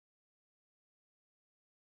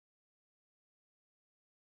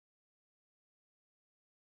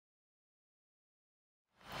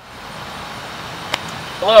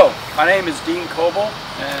Hello, my name is Dean Coble,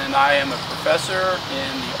 and I am a professor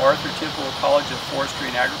in the Arthur Temple College of Forestry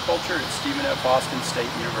and Agriculture at Stephen F. Austin State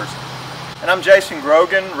University. And I'm Jason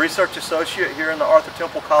Grogan, Research Associate here in the Arthur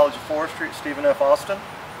Temple College of Forestry at Stephen F. Austin.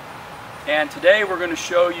 And today we're going to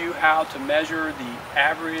show you how to measure the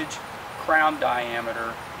average crown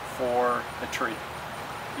diameter for a tree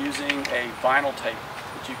using a vinyl tape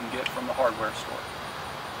that you can get from the hardware store.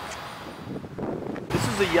 This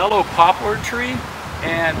is a yellow poplar tree,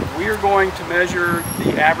 and we're going to measure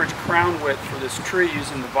the average crown width for this tree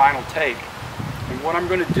using the vinyl tape. And what I'm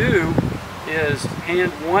going to do is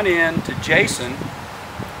hand one end to Jason,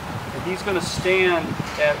 and he's going to stand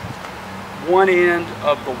at one end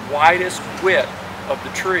of the widest width of the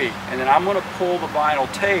tree, and then I'm going to pull the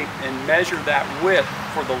vinyl tape and measure that width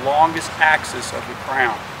for the longest axis of the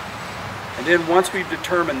crown. And then once we've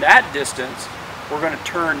determined that distance, we're going to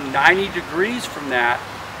turn 90 degrees from that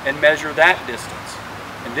and measure that distance.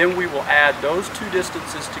 And then we will add those two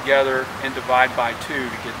distances together and divide by 2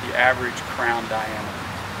 to get the average crown diameter.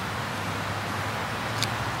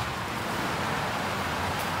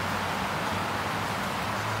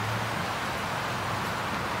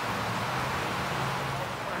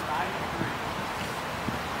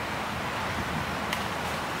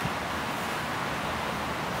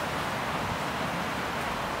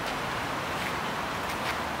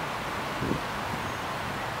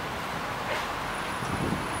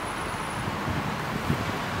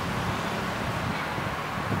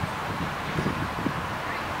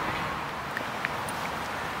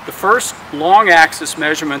 The first long axis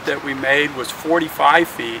measurement that we made was 45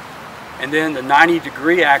 feet, and then the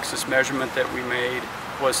 90-degree axis measurement that we made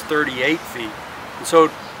was 38 feet. And so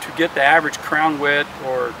to get the average crown width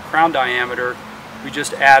or crown diameter, we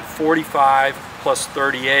just add 45 plus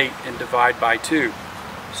 38 and divide by 2.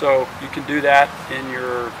 So you can do that in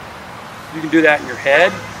your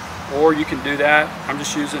head, or you can do that. I'm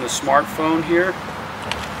just using a smartphone here.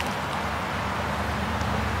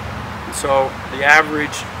 And so the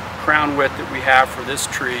average crown width that we have for this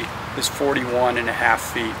tree is 41.5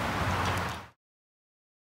 feet.